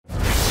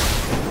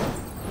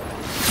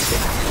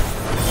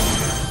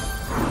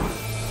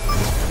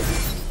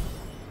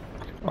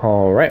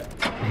Alright,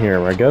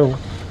 here I go.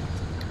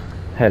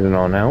 Heading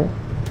on out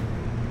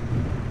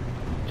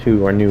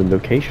to our new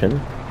location.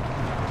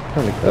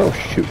 Oh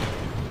shoot.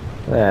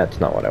 That's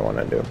not what I want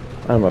to do.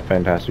 I'm a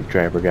fantastic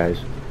driver, guys.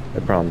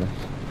 I promise.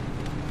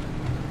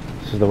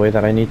 This is the way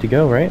that I need to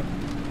go, right?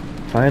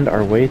 Find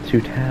our way to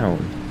town.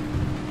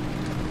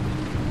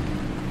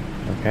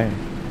 Okay.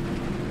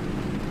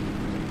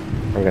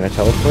 We're gonna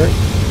teleport.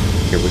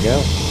 Here we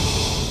go.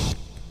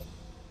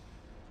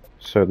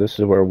 So this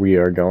is where we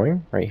are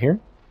going, right here.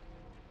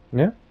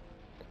 Yeah.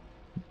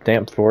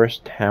 Damp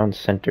Forest Town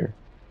Center.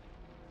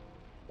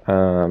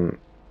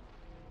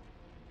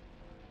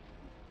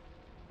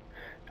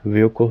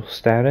 Vehicle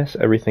status,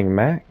 everything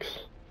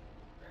max.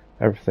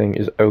 Everything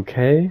is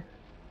okay.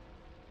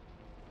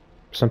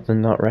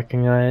 Something not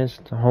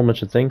recognized. A whole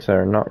bunch of things that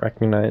are not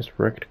recognized.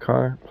 Wrecked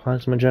car,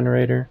 plasma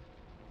generator,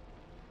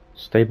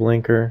 stable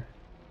anchor.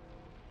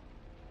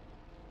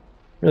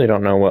 Really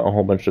don't know what a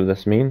whole bunch of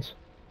this means.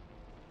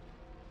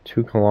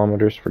 2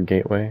 kilometers for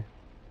gateway.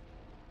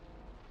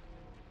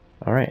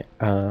 Alright,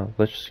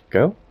 let's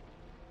go.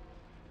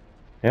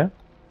 Yeah?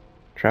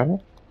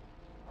 Travel?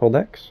 Hold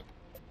X?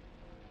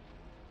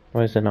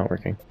 Why is it not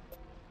working?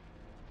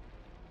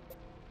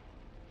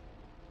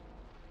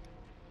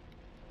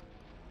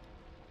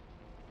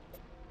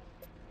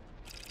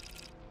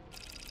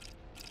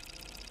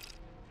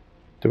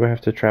 Do I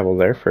have to travel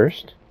there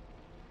first?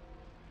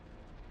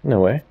 No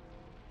way.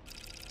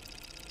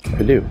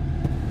 I do.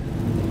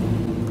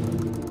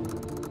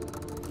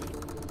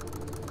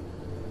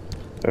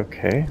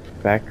 Okay,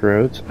 back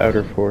roads,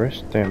 outer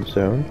forest, damp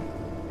zone.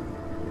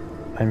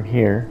 I'm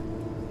here.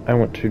 I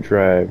want to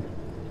drive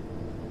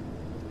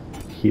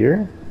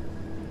here.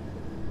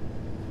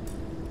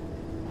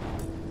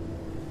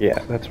 Yeah,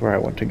 that's where I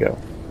want to go.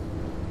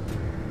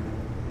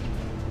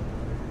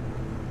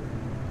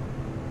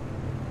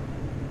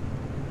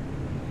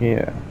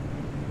 Yeah.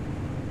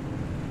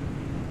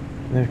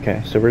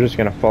 Okay, so we're just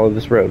gonna follow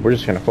this road. We're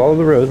just gonna follow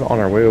the road on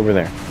our way over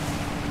there.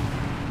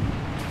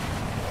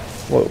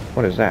 Whoa,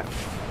 what is that?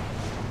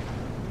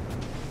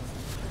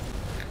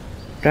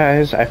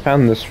 Guys, I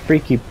found this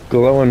freaky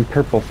glowing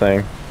purple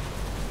thing,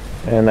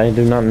 and I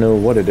do not know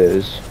what it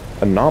is.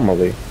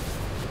 Anomaly.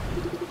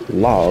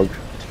 Log.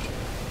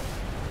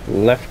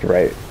 Left,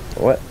 right.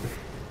 What?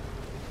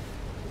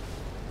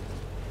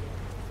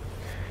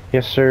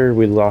 Yes, sir,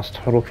 we lost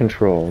total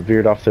control.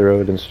 Veered off the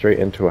road and straight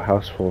into a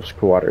house full of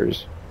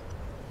squatters.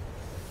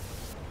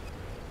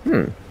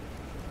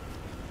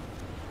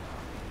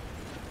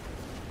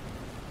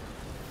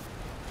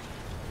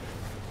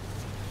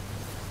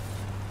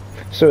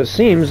 So it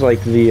seems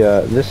like the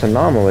this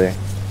anomaly,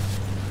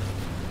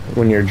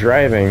 when you're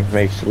driving,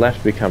 makes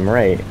left become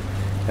right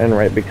and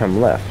right become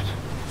left.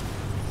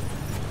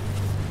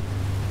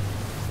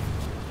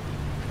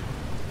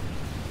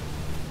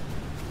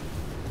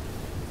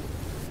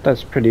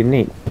 That's pretty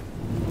neat.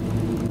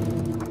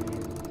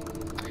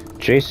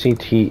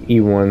 JCT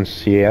E1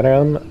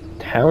 Sierra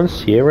Town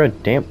Sierra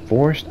Damp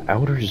Forest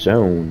Outer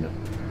Zone.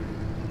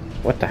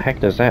 What the heck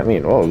does that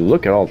mean? Oh,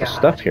 look at all the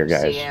stuff here,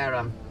 guys.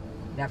 Sierra.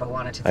 Never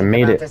wanted to I think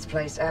made about it. this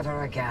place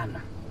ever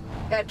again.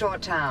 Head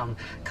toward town.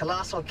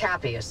 Colossal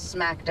Cappy is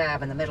smack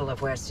dab in the middle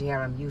of where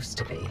Sierra used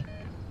to be.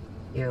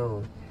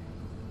 You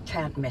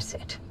can't miss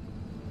it.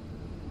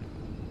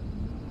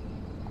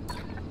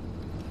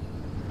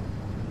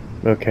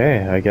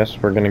 Okay, I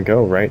guess we're gonna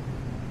go, right?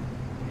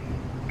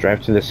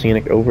 Drive to the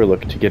scenic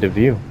overlook to get a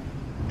view.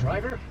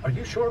 Driver, are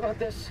you sure about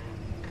this?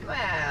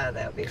 Well,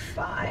 they'll be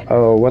fine.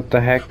 Oh, what the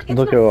heck? It's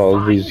Look at not all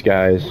fine. these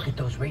guys. Look at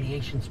those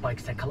radiation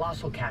spikes that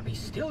Colossal Cappy's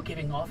still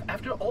giving off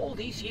after all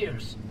these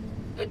years.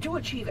 To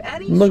achieve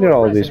any Look sort at of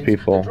all these resonance,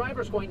 people. The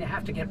driver's going to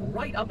have to get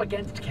right up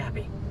against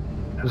Cappy.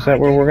 Is that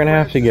where we're gonna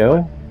have to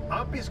go?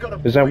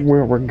 Is that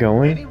where we're Any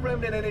going?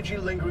 remnant energy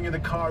lingering in the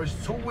car is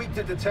too weak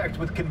to detect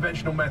with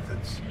conventional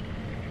methods.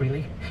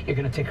 Really? You're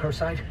going to take her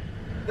side?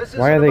 This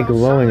Why are isn't they about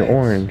glowing science.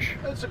 orange?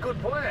 That's a good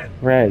plan.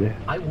 Red.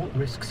 I won't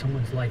risk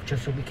someone's life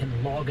just so we can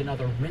log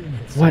another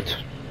remnant. What?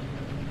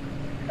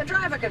 The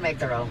driver can make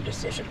their own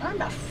decision. I'm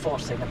not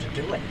forcing them to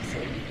do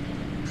anything.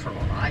 For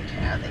all I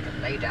care, they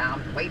can lay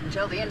down and wait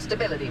until the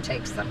instability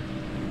takes them.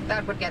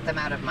 That would get them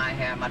out of my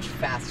hair much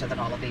faster than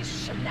all of these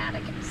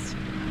shenanigans.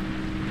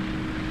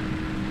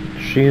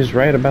 She's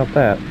right about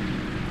that.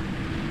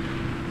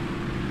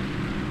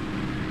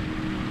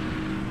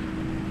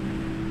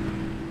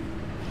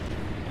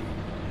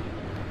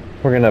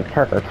 We're gonna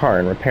park our car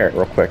and repair it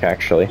real quick,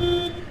 actually.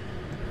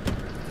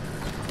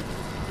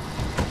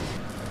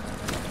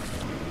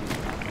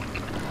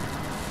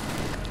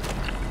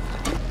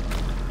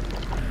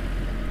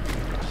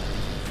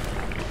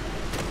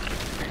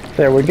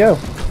 There we go.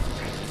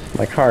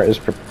 My car is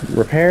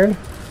repaired.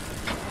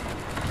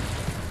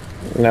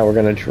 Now we're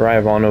gonna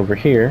drive on over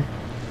here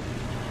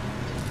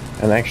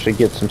and actually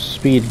get some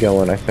speed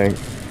going, I think.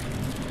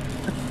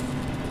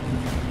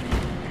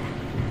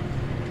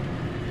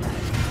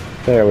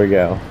 There we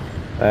go.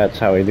 That's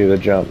how we do the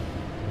jump.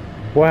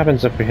 What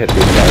happens if we hit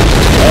these guys?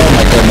 Oh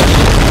my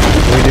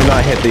goodness. We do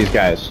not hit these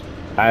guys.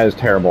 That is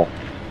terrible.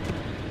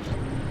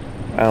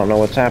 I don't know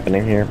what's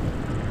happening here,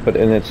 but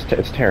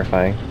it's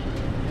terrifying.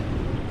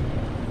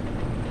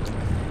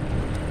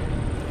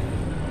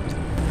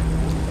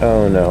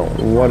 Oh no,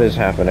 what is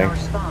happening? No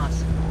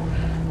response.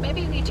 Maybe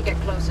you need to get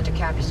closer to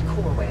Cappy's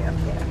core way up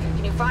there.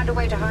 Can you find a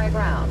way to high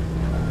ground?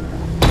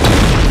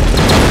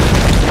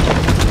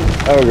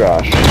 Oh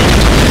gosh.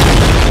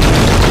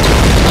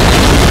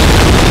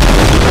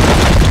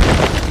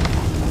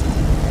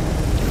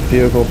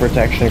 Vehicle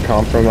protection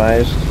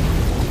compromised.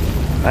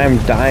 I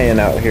am dying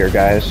out here,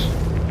 guys.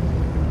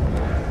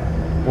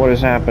 What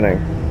is happening?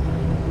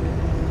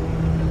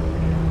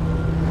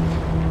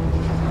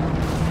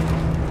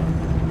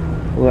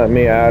 Let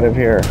me out of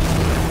here.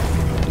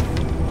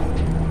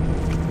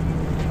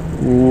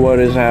 What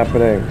is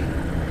happening?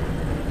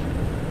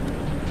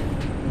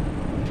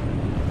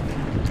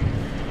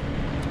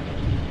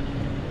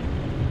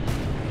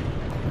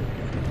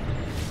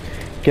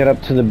 Get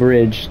up to the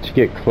bridge to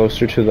get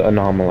closer to the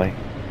anomaly.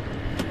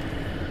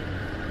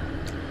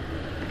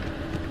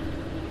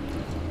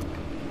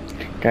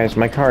 Guys,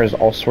 my car is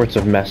all sorts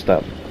of messed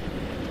up.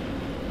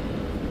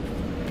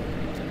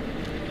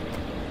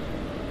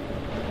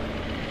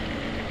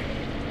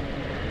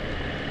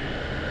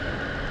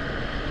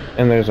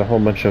 And there's a whole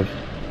bunch of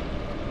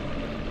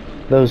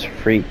those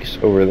freaks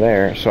over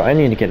there, so I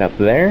need to get up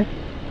there.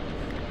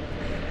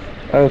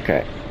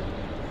 Okay.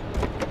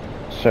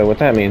 So what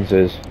that means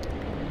is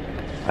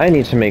I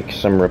need to make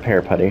some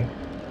repair putty,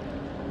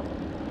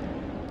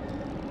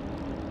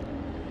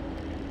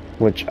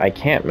 which I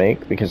can't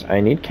make because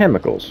I need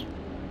chemicals.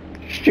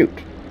 Shoot.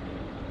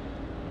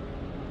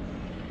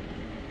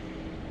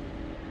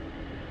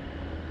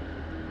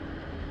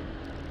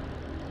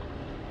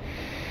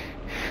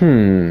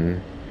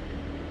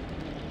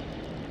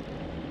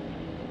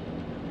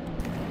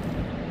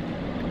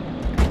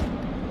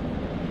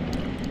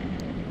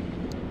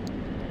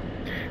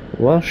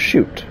 Well,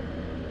 shoot.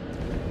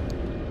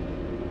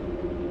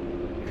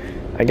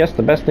 I guess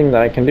the best thing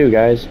that I can do,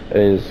 guys,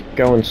 is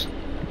go and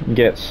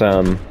get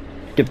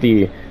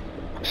the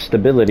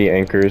stability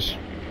anchors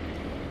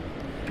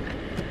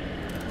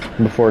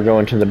before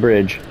going to the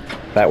bridge.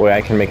 That way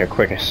I can make a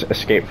quick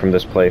escape from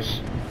this place.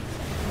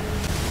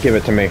 Give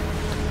it to me.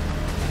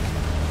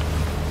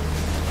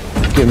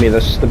 Give me the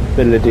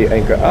stability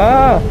anchor.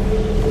 Ah!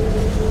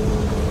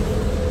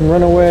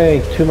 Run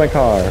away to my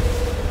car.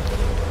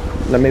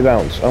 Let me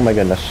bounce. Oh my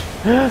goodness.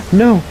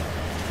 No!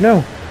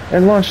 No!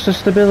 And launch the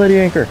stability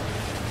anchor.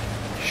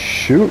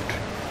 Shoot.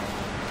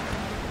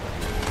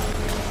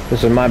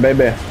 This is my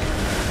baby.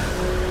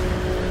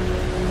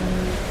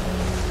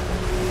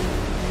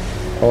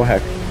 Oh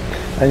heck.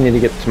 I need to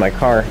get to my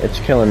car. It's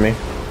killing me.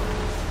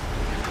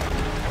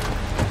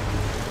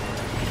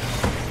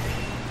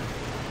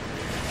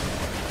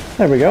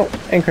 There we go.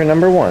 Anchor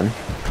number 1.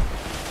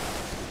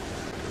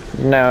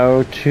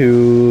 Now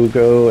to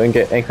go and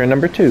get anchor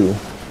number 2.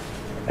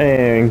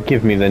 And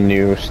give me the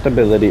new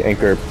stability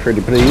anchor,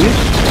 pretty please.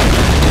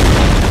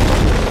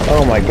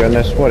 Oh my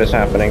goodness, what is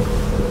happening?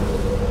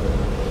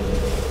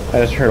 I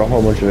just heard a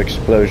whole bunch of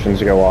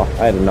explosions go off.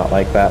 I did not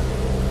like that.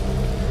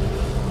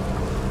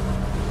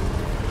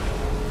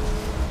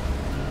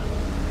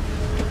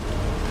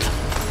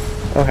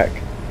 Oh heck.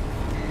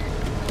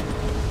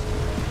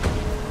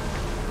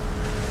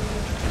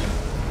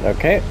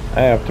 Okay,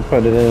 I have to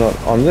put it in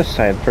on this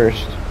side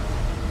first.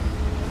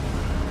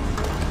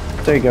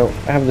 There you go,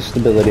 I have the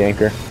stability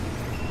anchor.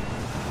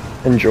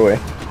 Enjoy.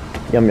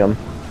 Yum yum.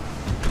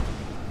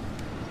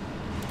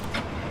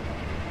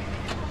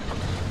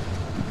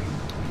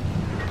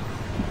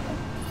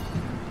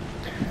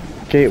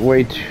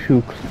 Gateway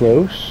too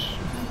close.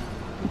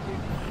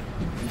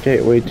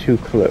 Gateway too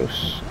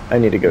close. I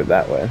need to go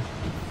that way.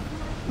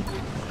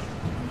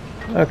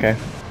 Okay,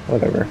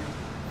 whatever.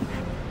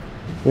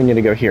 We need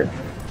to go here.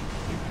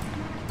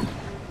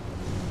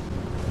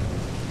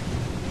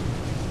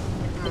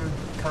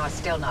 Car's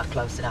still not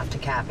close enough to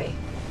Cappy.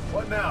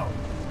 What now?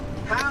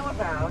 How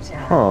about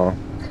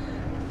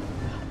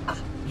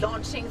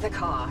launching the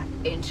car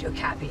into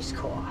Cappy's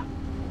core?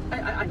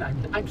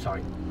 I'm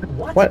sorry.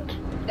 What? What?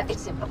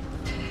 It's simple.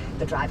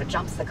 The driver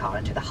jumps the car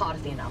into the heart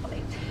of the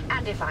anomaly,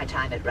 and if I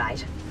time it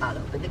right, I'll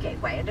open the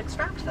gateway and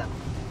extract them.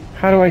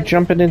 How do I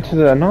jump it into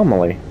the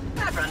anomaly?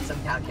 I've run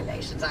some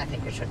calculations. I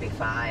think it should be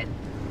fine.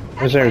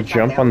 Is there a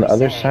jump on the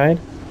other side?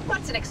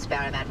 What's an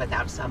experiment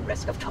without some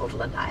risk of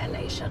total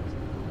annihilation?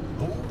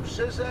 Who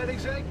says that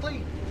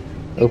exactly?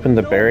 Open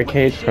the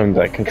barricade from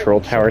the control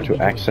tower to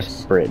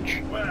access the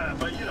bridge. Well,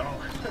 but you know,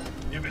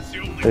 if it's the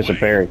only There's a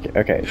barricade.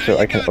 Okay, so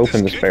I can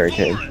open this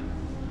barricade.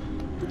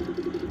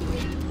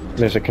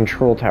 There's a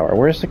control tower.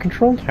 Where's the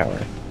control tower?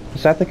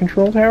 Is that the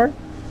control tower?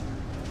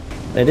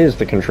 It is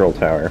the control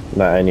tower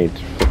that I need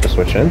to flip the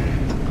switch in.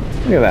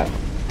 Look at that.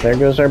 There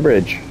goes our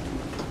bridge.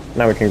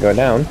 Now we can go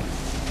down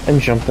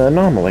and jump the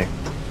anomaly.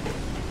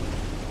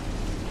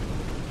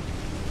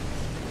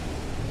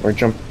 Or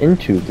jump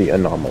into the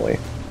anomaly.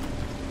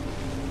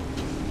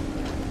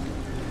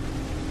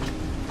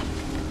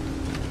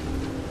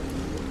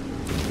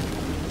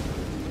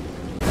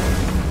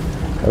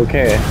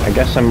 Okay, I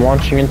guess I'm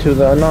launching into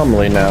the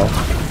anomaly now.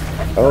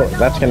 Oh,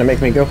 that's gonna make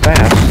me go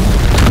fast.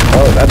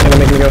 Oh, that's gonna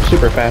make me go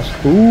super fast.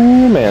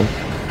 Ooh, man.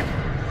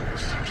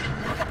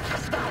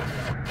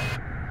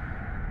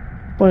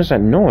 What is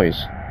that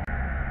noise?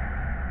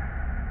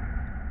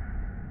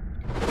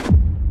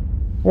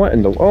 What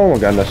in the... Oh my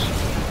goodness.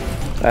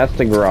 That's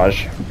the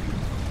garage.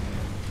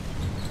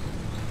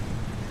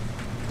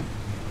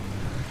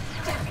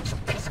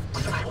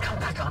 Come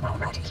back on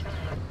already.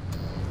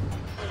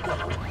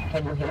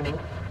 Can you hear me?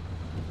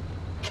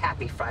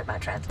 Cappy fried my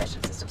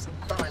transmission systems.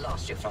 Thought I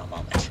lost you for a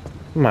moment.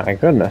 My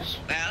goodness.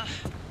 Well,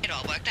 it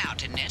all worked out,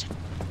 didn't it?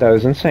 That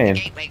was The insane.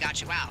 gateway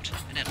got you out,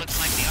 and it looks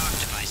like the ARC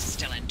device is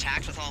still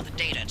intact with all the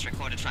data it's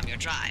recorded from your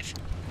drive.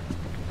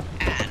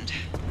 And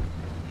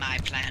my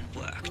plan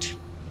worked.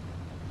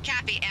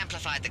 Cappy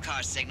amplified the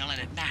car's signal and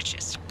it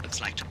matches.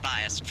 Looks like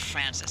Tobias and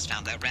Francis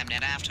found their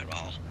remnant after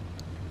all.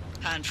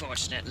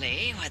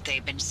 Unfortunately, what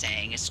they've been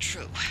saying is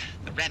true.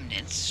 The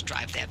remnants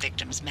drive their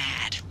victims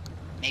mad.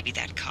 Maybe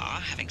that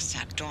car, having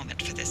sat dormant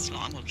for this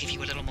long, will give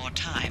you a little more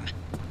time.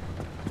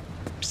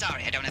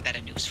 Sorry, I don't have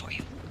better news for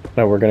you.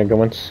 No, we're gonna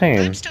go insane.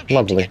 I'm still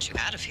game to Lovely. get you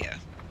out of here.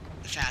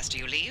 The faster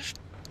you leave,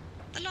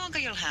 the longer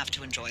you'll have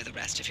to enjoy the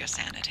rest of your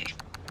sanity.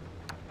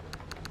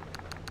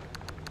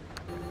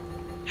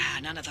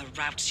 None of the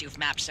routes you've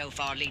mapped so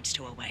far leads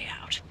to a way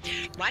out.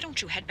 Why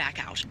don't you head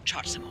back out and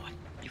chart some more?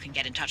 You can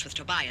get in touch with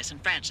Tobias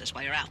and Francis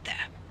while you're out there.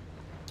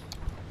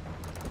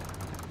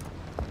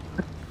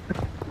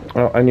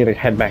 Oh, I need to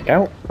head back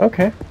out?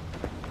 Okay.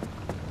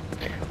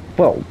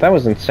 Well, that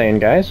was insane,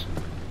 guys.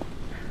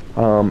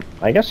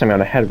 I guess I'm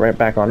gonna head right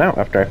back on out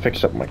after I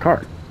fix up my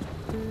car.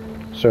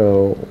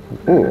 So,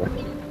 ooh.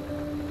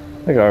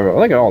 Look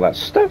at all that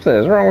stuff that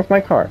is wrong with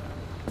my car.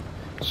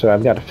 So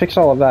I've got to fix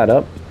all of that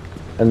up.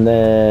 And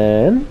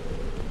then...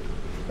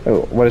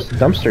 Oh, what is the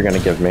dumpster gonna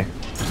give me?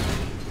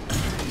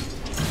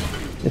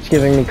 It's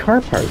giving me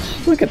car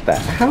parts. Look at that.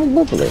 How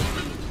lovely.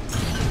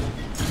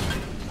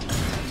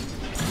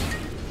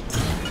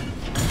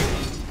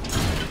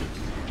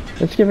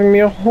 It's giving me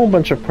a whole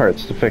bunch of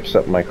parts to fix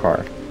up my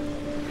car.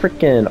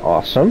 Freaking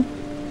awesome.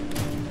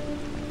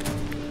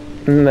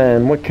 And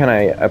then what can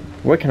I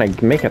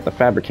make at the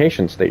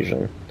fabrication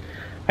station?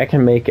 I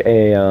can make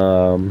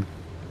a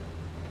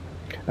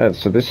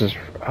so this is...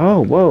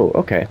 Oh, whoa,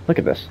 okay, look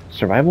at this.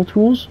 Survival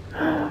tools?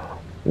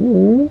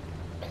 Ooh,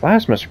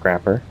 plasma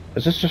scrapper.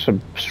 Is this just a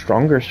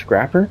stronger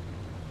scrapper?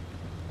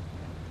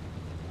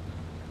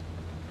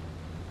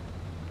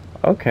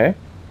 Okay.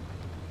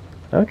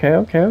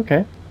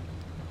 Okay.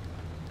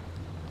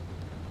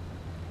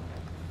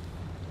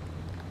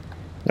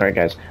 Alright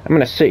guys, I'm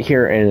gonna sit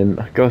here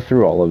and go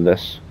through all of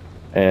this,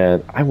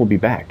 and I will be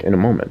back in a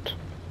moment.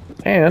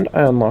 And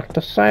I unlocked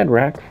the side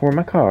rack for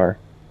my car.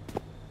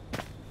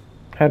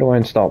 How do I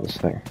install this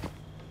thing?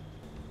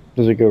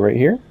 Does it go right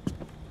here?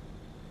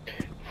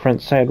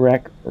 Front side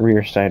rack,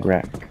 rear side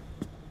rack.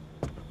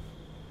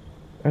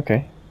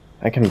 Okay.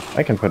 I can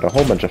put a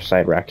whole bunch of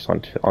side racks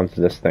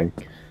onto this thing,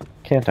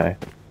 can't I?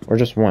 Or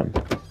just one?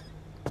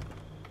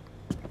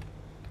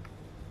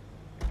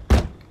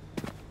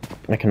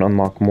 I can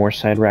unlock more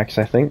side racks,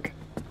 I think.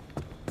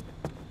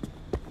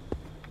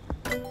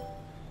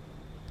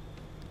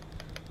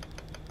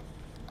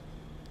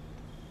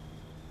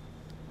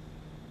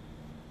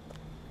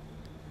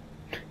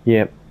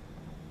 Yep.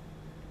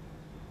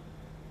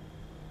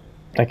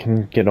 I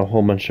can get a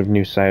whole bunch of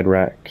new side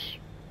racks.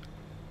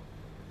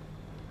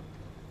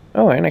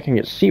 Oh, and I can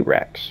get seat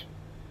racks.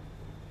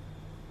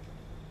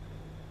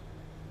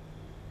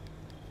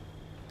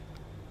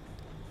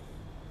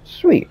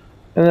 Sweet.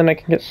 And then I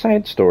can get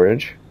side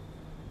storage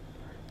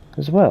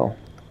as well.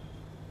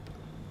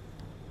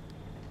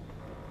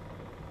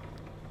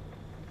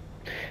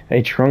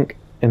 A trunk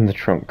in the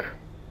trunk.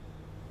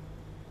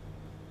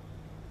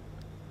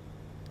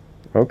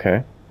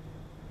 Okay.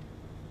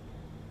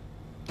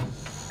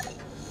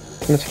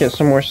 Let's get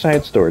some more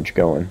side storage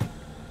going.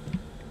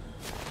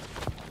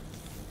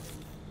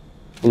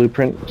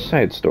 Blueprint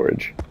side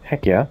storage.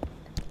 Heck yeah.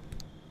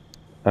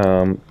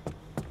 I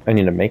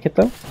need to make it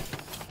though?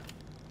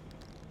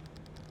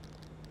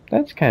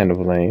 That's kind of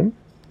lame.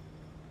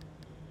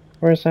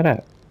 Where is that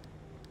at?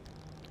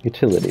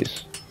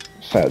 Utilities.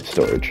 Side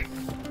storage.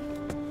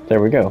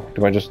 There we go.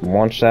 Do I just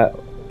launch that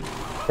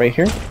right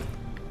here?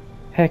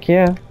 Heck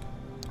yeah.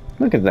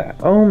 Look at that.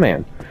 Oh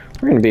man.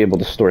 We're going to be able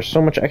to store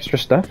so much extra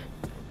stuff.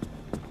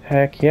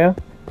 Heck yeah.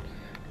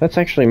 That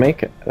actually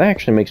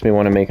makes me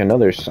want to make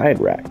another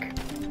side rack.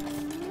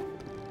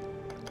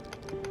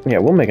 Yeah,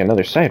 we'll make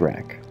another side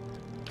rack.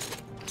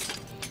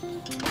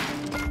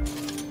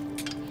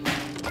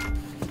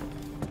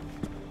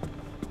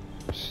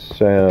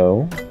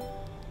 So,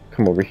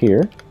 come over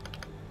here.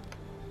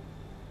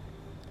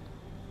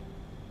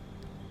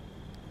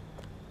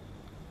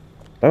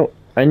 Oh,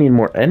 I need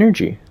more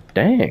energy.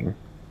 Dang.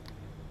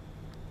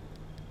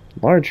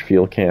 Large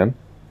fuel can.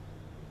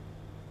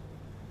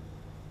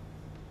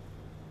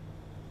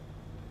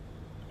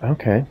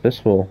 Okay,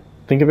 this will...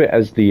 Think of it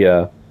as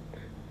the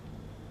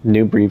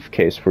new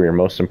briefcase for your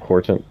most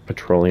important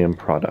petroleum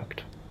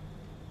product.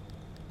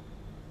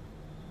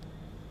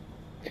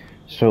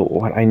 So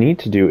what I need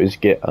to do is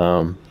get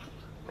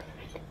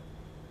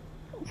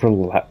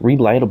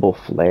relightable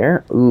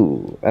flare.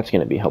 Ooh, that's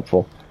gonna be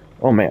helpful.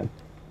 Oh man,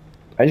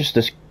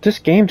 this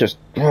game just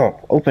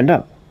opened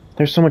up.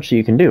 There's so much that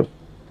you can do.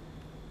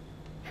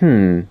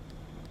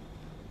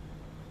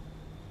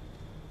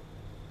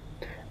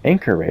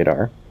 Anchor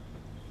radar.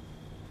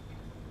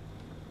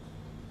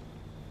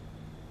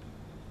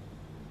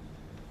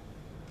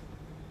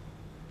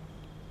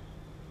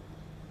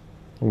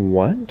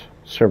 What?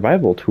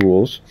 Survival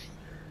tools?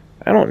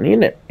 I don't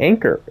need an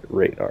anchor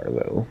radar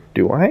though,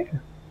 do I?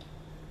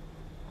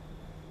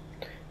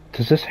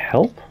 Does this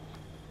help?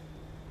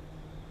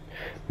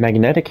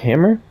 Magnetic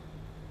hammer?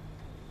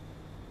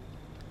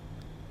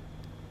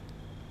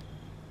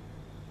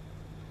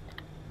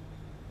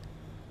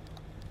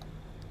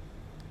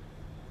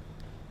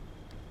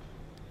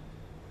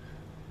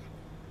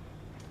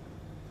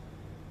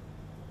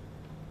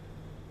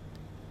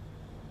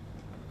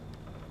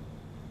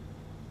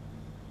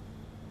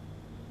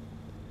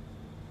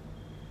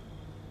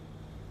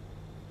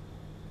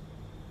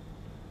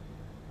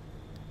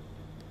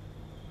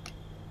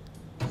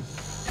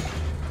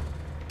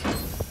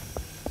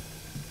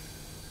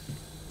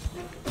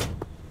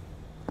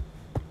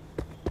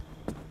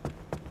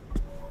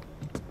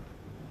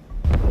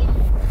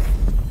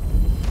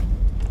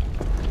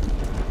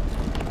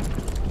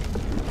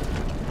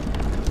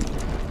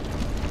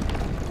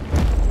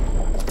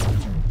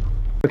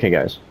 Okay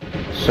guys,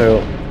 so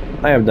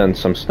I have done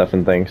some stuff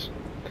and things.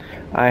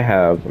 I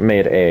have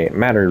made a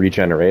matter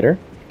regenerator.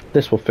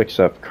 This will fix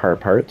up car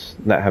parts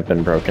that have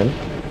been broken,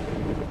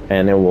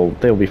 and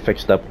they'll be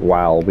fixed up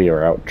while we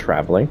are out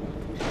traveling.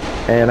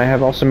 And I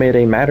have also made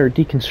a matter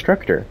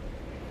deconstructor.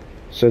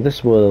 So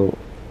this will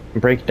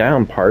break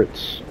down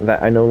parts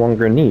that I no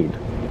longer need.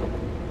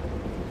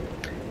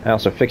 I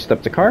also fixed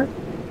up the car,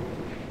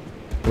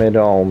 made it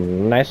all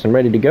nice and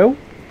ready to go,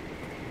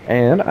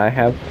 and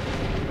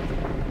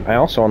I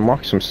also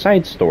unlocked some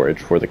side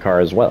storage for the car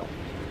as well.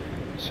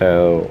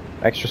 So,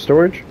 extra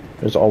storage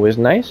is always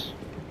nice.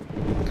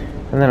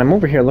 And then I'm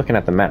over here looking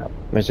at the map.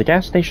 There's a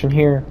gas station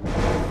here.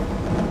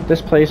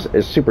 This place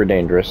is super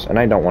dangerous, and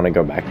I don't want to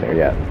go back there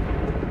yet.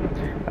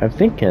 I'm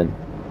thinking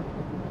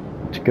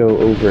to go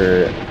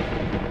over...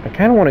 I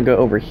kind of want to go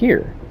over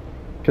here,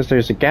 because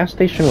there's a gas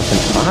station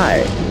with an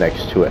eye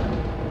next to it.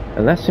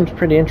 And that seems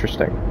pretty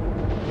interesting.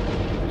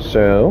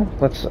 So,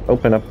 let's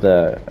open up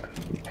the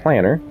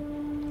planner.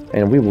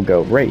 And we will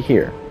go right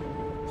here.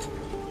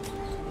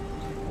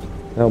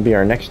 That'll be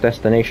our next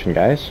destination,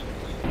 guys.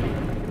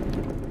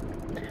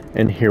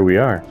 And here we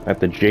are at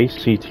the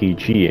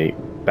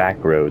JCTG8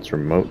 Backroads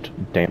Remote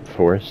Damp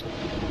Forest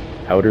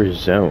Outer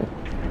Zone.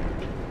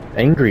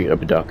 Angry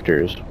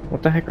abductors.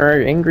 What the heck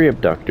are angry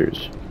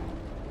abductors?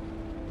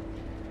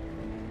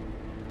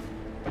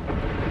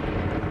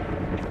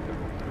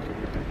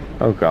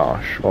 Oh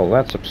gosh, well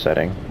that's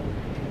upsetting.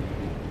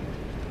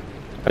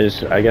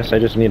 I guess I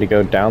just need to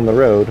go down the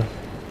road.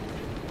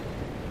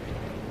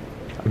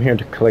 I'm here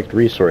to collect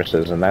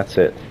resources, and that's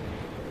it.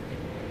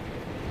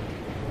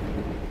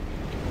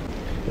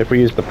 If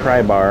we use the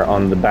pry bar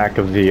on the back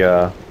of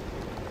the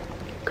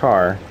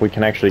car, we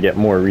can actually get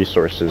more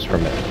resources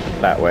from it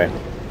that way.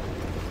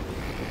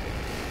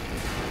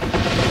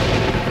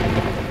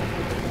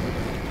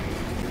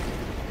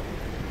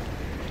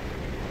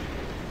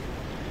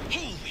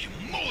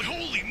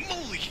 Holy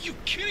moly, are you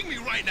kidding me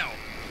right now?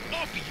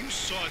 Oppie, you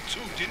saw it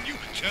too, didn't you?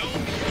 Tell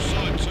me you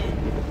saw it too.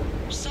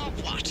 Saw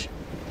what?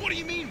 What do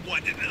you mean,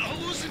 what?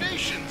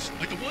 Hallucinations,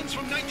 like the ones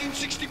from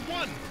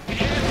 1961.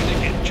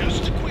 Happening in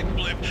just a quick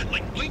blip,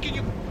 like blinking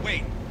you...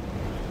 Wait,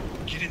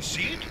 you didn't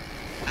see it?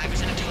 I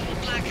was in a total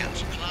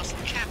blackout. Colossal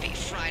Cappy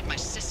fried my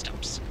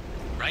systems.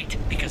 Right?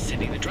 Because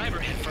sending the driver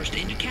headfirst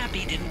into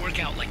Cappy didn't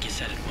work out like you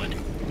said it would.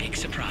 Big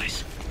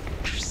surprise.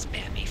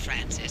 Spare me,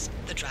 Francis.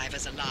 The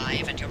driver's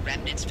alive and your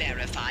remnants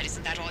verified.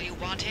 Isn't that all you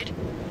wanted?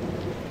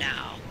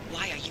 Now,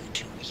 why are you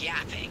two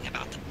yapping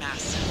about the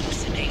mass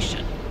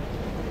hallucination?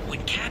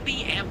 When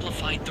Cappy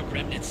amplified the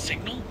remnant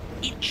signal,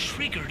 it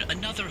triggered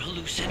another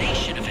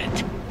hallucination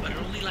event, but it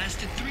only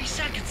lasted 3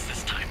 seconds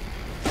this time.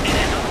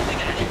 And not only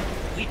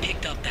that, we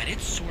picked up that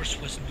its source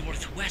was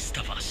northwest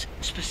of us,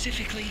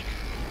 specifically...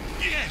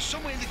 Yeah,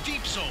 somewhere in the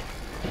deep zone.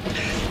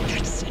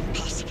 That's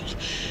impossible.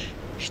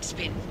 It's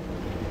been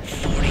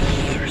 40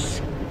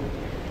 years.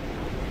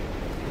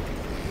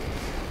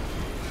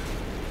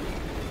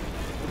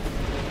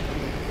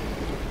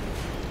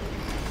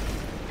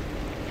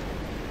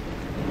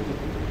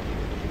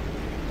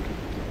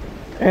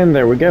 And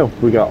there we go.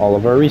 We got all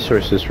of our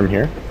resources from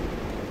here.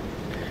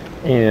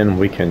 And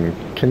we can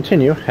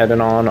continue heading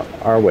on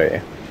our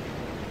way.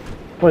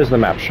 What does the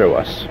map show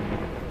us?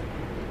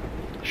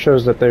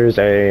 Shows that there's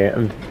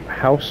a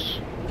house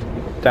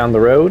down the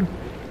road.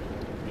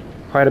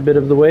 Quite a bit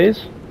of the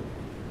ways.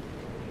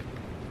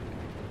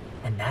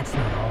 And that's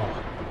not all.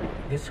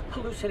 This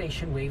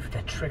hallucination wave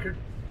that triggered,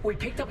 we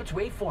picked up its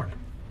waveform.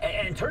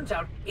 And turns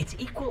out it's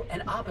equal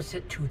and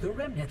opposite to the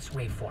remnant's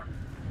waveform.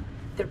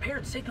 They're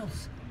paired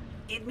signals.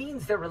 It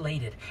means they're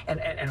related.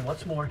 And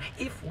what's more,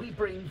 if we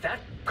bring that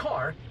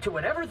car to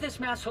whatever this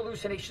mass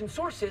hallucination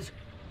source is,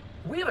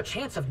 we have a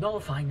chance of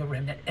nullifying the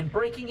remnant and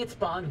breaking its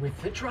bond with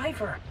the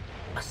driver.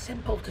 A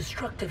simple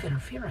destructive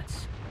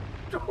interference.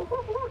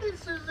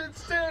 This is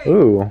insane.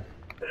 Ooh.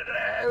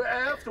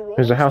 After all,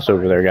 There's a house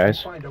over there,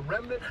 guys. Find a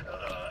remnant.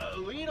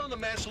 Lean on the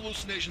mass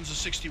hallucinations of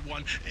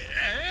 61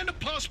 and a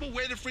possible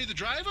way to free the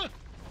driver?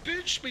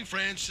 Pinch me,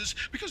 Francis,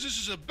 because this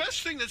is the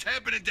best thing that's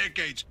happened in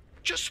decades.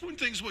 Just when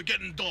things were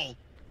getting dull.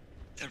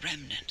 The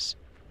remnants.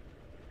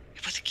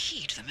 It was a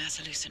key to the mass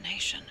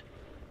hallucination.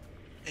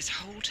 This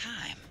whole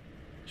time.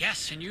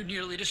 Yes, and you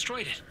nearly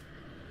destroyed it.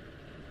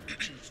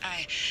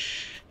 I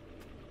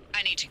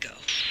need to go.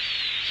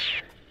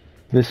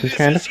 This is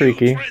kind of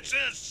freaky. Huge,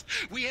 Francis.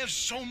 We have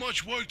so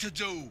much work to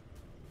do.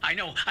 I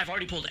know, I've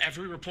already pulled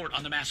every report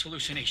on the mass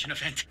hallucination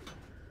event.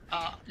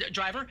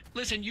 Driver,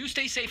 listen, you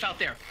stay safe out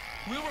there.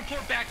 We'll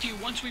report back to you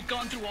once we've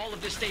gone through all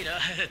of this data.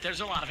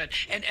 There's a lot of it.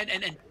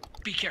 And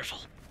be careful.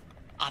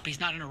 Oppie's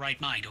not in her right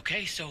mind,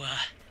 okay? So,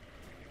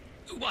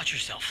 watch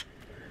yourself.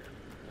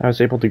 I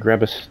was able to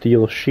grab a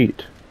steel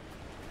sheet.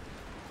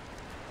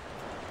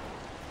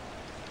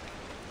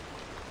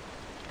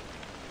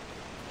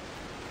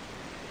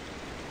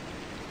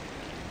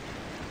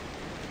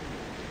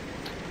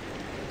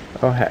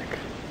 Oh heck.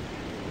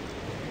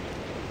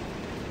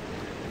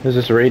 Is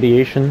this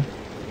radiation?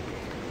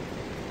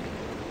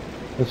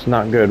 It's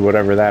not good,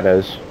 whatever that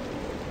is.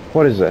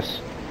 What is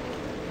this?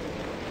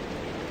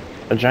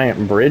 A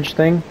giant bridge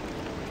thing?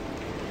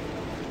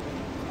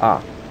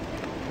 Ah.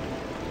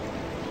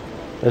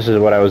 This is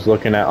what I was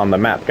looking at on the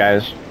map,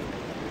 guys.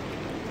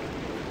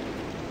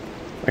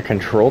 A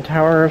control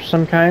tower of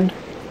some kind?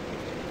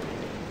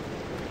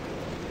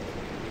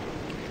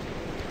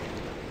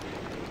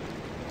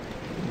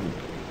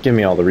 Give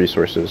me all the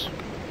resources.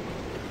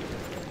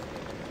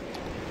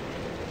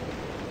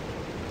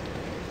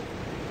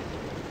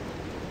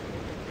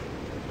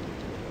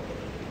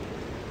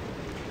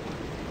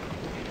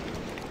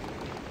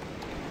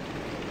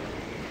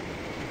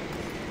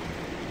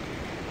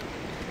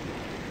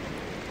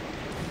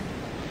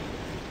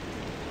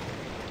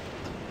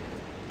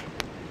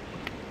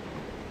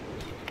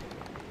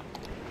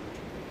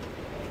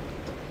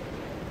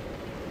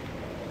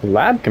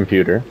 Lab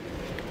computer?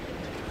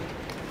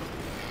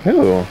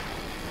 Ooh.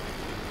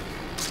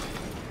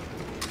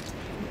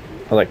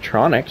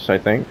 Electronics, I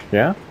think,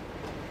 yeah?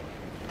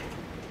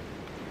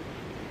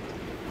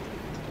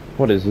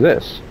 What is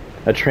this?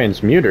 A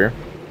transmuter?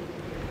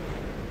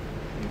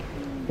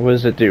 What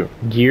does it do?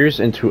 Gears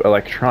into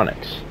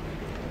electronics.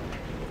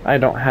 I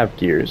don't have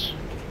gears,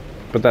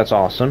 but that's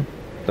awesome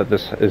that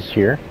this is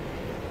here.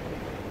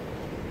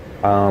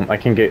 I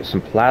can get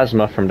some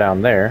plasma from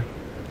down there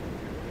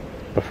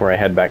before I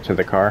head back to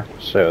the car,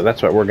 so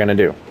that's what we're gonna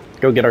do.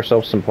 Go get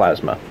ourselves some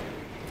plasma.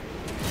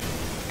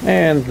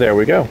 And there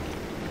we go.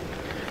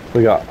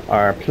 We got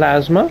our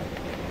plasma.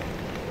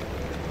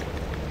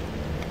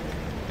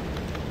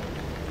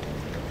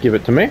 Give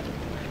it to me.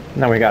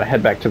 Now we gotta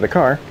head back to the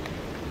car.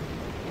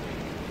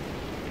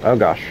 Oh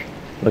gosh,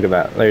 look at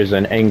that. There's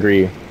an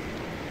angry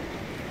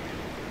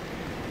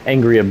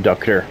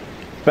abductor.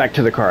 Back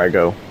to the car I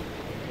go.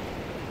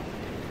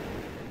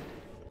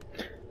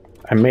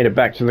 I made it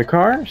back to the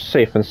car,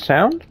 safe and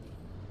sound.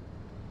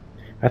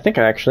 I think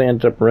I actually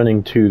ended up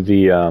running to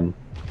the,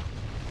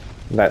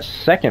 that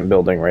second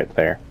building right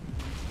there.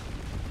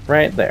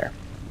 Right there.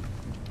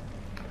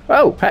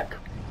 Oh, heck.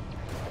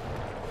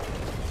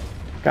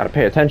 Gotta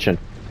pay attention.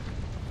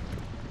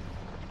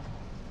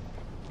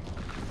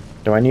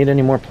 Do I need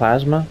any more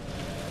plasma?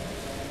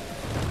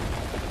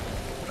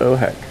 Oh,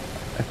 heck.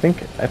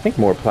 I think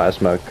more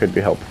plasma could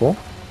be helpful.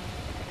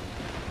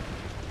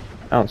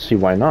 I don't see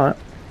why not.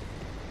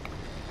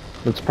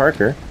 Let's park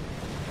her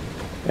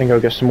and go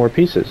get some more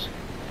pieces.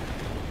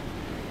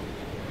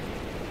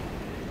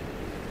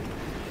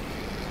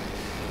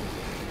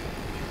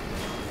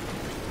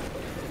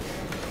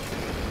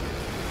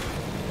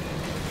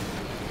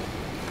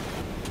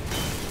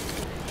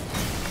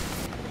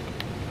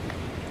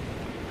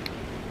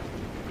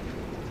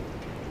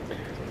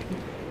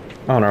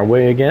 On our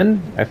way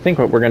again, I think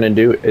what we're going to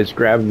do is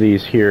grab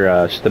these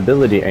here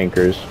stability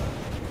anchors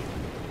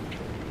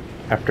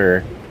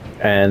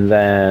and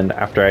then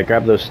after I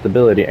grab those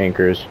stability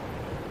anchors,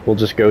 we'll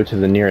just go to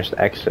the nearest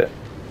exit.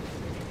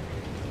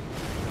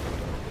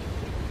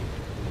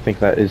 I think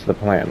that is the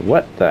plan.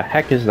 What the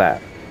heck is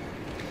that?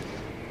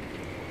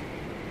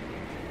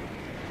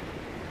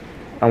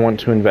 I want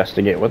to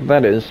investigate what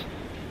that is.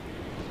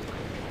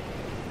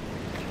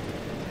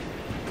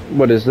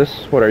 What is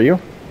this? What are you?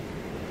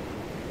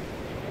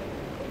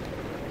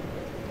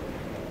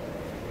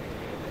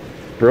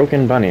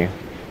 Broken bunny.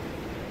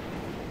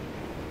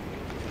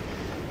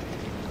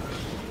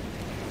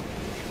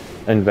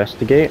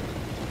 Investigate.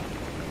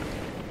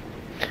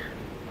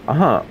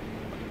 Uh-huh.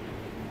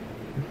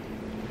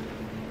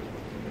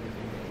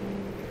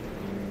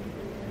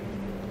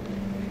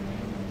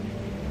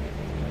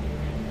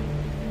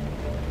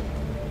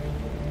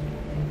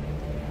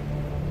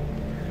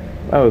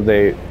 Oh,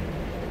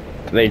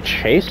 They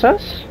chase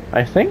us,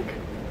 I think?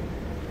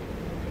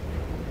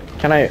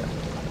 Can I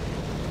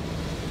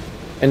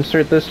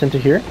insert this into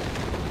here?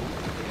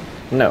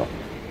 No.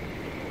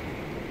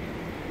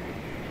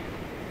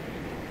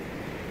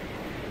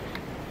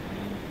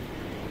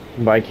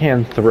 But I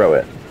can throw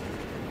it.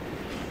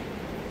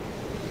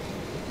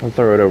 I'll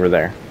throw it over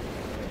there.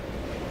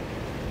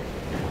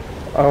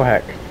 Oh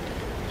heck.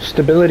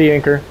 Stability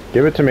anchor,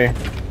 give it to me.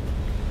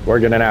 We're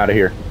getting out of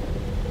here.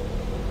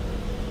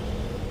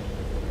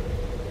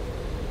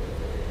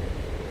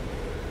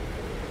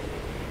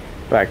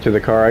 Back to the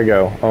car I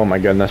go. Oh my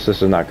goodness,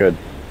 this is not good.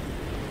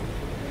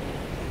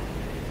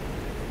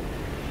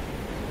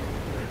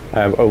 I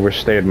have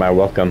overstayed my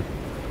welcome.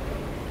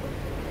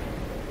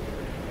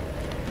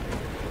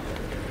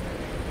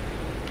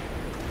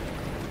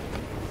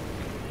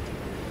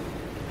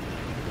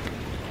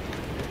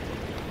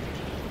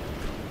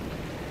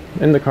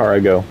 In the car I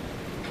go.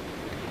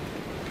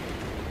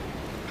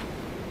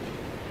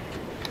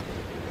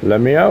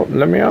 Let me out,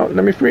 let me out,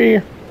 let me free.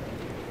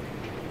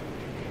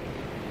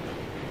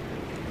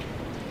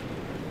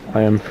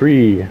 I am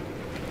free.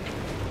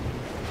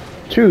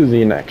 To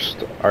the next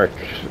arc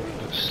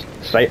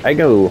site I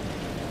go.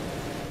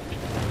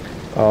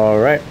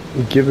 Alright,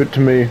 give it to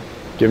me.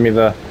 Give me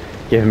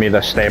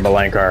the stable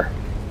anchor.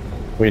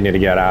 We need to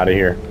get out of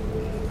here.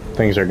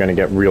 Things are gonna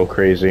get real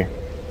crazy.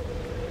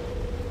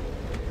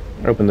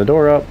 Open the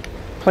door up,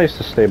 place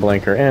the stable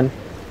anchor in.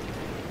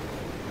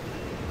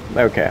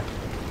 Okay.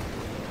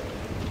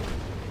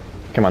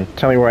 Come on,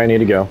 tell me where I need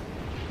to go.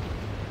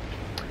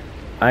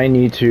 I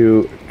need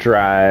to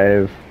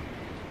drive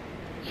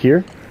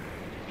here.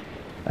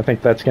 I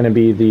think that's going to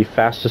be the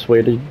fastest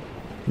way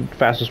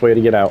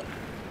to get out.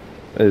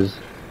 Is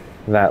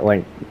that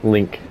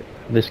link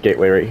this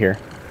gateway right here.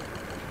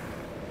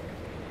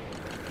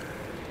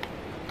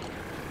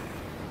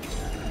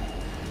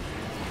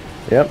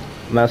 Yep,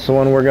 that's the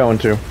one we're going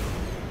to.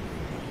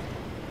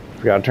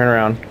 We gotta turn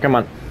around. Come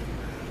on.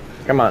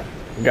 Come on.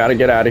 Gotta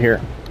get out of here.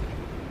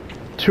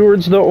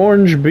 Towards the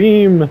orange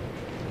beam.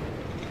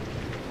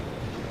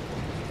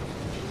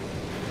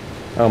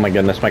 Oh my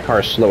goodness, my car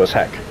is slow as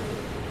heck.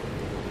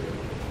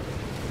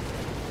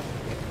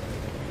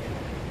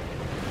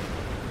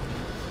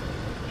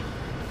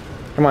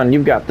 Come on,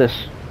 you've got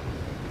this.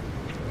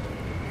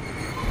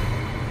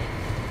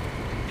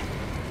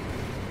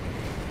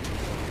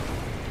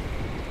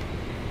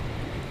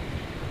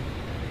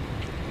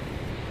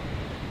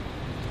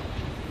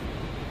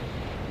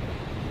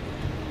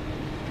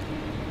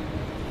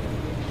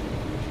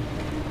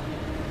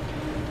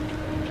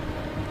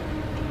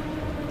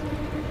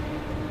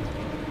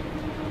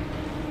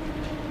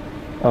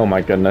 Oh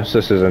my goodness,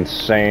 this is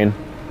insane.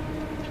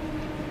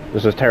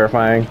 This is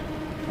terrifying.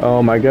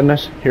 Oh my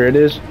goodness, here it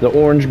is, the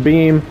orange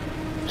beam.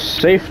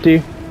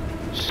 Safety.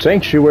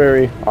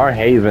 Sanctuary. Our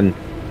haven.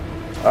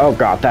 Oh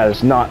god, that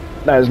is not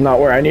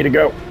where I need to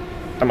go.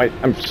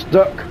 I'm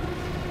stuck.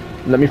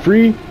 Let me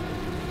free.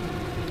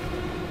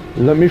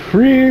 Let me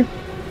free.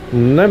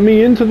 Let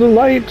me into the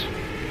light.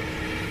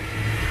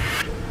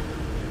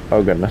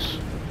 Oh goodness.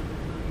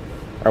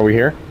 Are we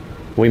here?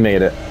 We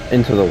made it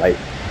into the light.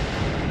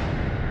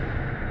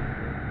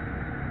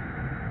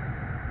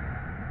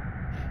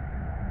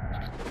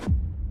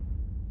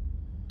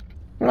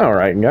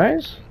 Alright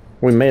guys,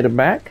 we made it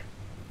back.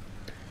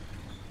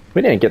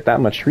 We didn't get that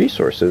much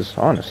resources,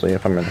 honestly,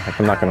 if I'm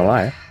not gonna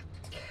lie.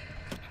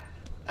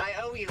 I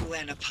owe you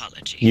an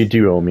apology. You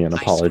do owe me an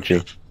apology. I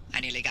screwed up. I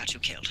nearly got you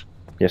killed.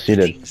 Yes, you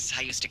did. Things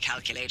I used to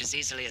calculate as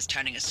easily as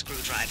turning a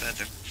screwdriver,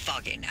 they're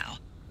foggy now.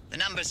 The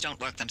numbers don't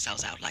work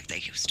themselves out like they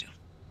used to.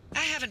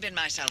 I haven't been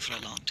myself for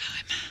a long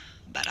time,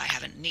 but I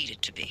haven't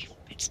needed to be.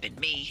 It's been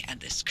me and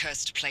this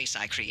cursed place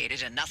I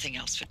created and nothing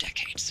else for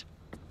decades.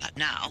 But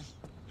now,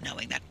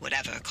 knowing that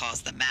whatever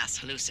caused the mass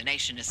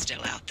hallucination is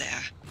still out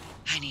there,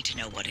 I need to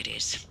know what it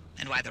is,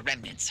 and why the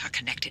remnants are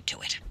connected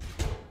to it.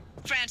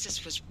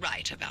 Francis was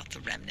right about the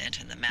remnant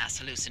and the mass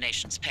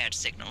hallucinations' paired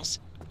signals.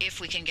 If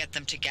we can get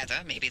them together,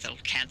 maybe they'll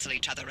cancel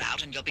each other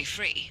out and you'll be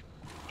free.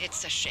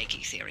 It's a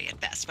shaky theory at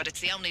best, but it's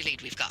the only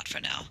lead we've got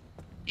for now.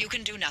 You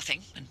can do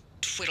nothing and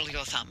twiddle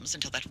your thumbs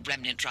until that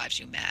remnant drives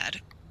you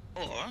mad.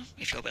 Or,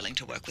 if you're willing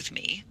to work with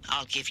me,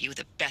 I'll give you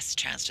the best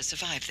chance to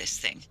survive this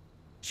thing.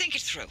 Think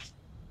it through.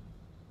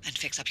 And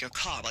fix up your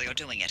car while you're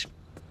doing it.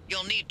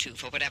 You'll need to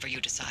for whatever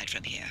you decide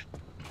from here.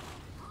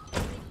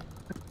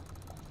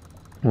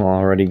 Well,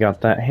 already got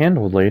that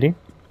handled, lady.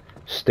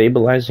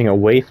 Stabilizing a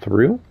way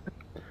through?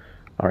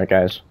 Alright,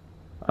 guys.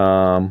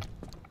 I'm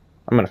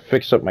gonna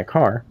fix up my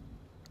car.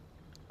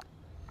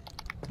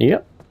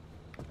 Yep.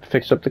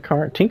 Fix up the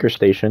car. Tinker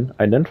Station.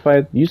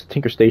 Use the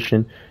Tinker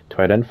Station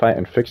to identify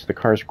and fix the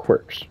car's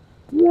quirks.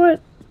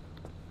 What?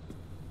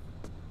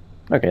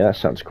 Okay, that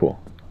sounds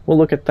cool. We'll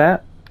look at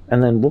that.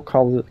 And then we'll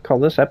call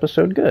this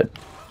episode good.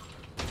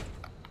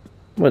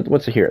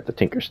 What's here at the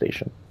Tinker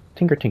Station?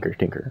 Tinker, tinker,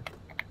 tinker.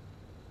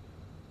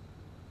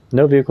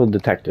 No vehicle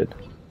detected.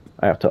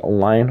 I have to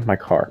align my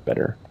car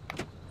better.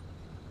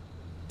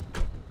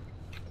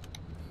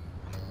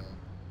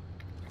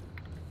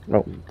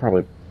 Oh,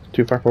 probably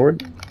too far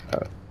forward.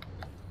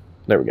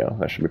 There we go.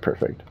 That should be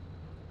perfect.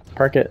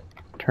 Park it,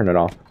 turn it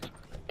off,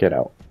 get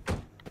out.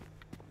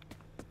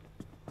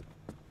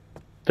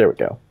 There we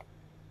go.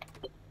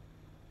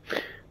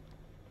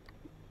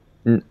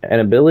 An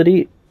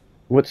ability,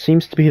 what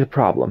seems to be the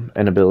problem,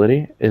 an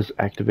ability is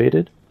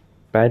activated.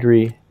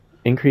 Battery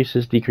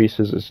increases,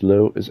 decreases, is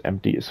low, is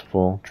empty, is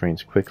full,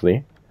 drains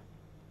quickly.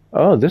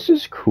 Oh, this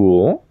is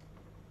cool.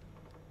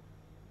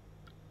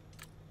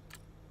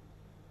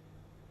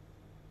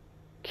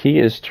 Key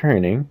is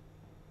turning.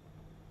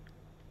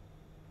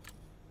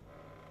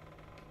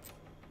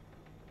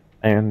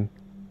 And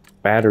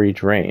battery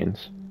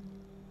drains.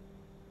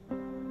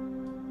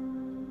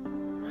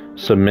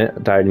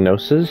 Submit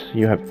diagnosis.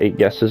 You have 8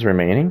 guesses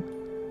remaining.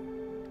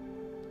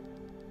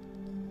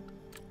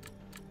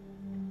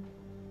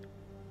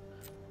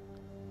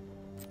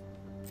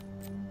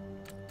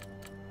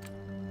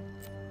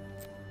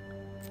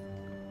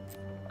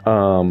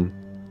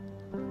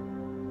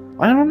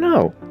 I don't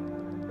know.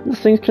 This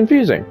thing's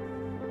confusing.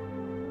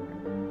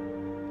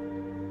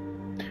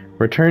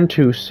 Return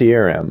to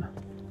CRM.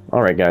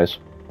 Alright, guys.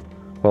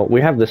 Well, we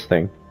have this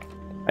thing.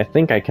 I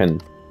think I can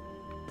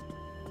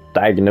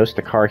diagnose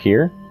the car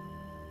here.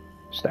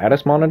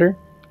 Status monitor.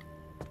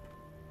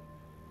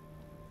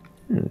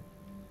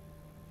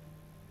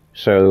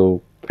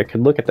 So, I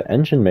could look at the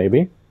engine,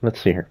 maybe. Let's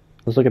see here.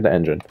 Let's look at the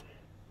engine.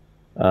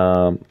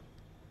 Huh.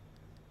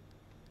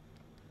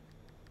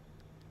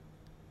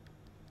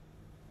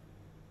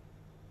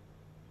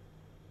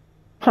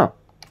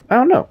 I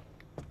don't know.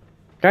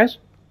 Guys,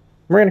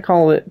 we're gonna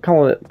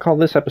call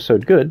this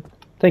episode good.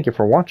 Thank you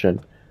for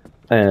watching,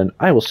 and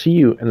I will see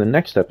you in the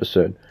next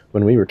episode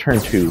when we return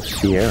to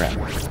Sierra.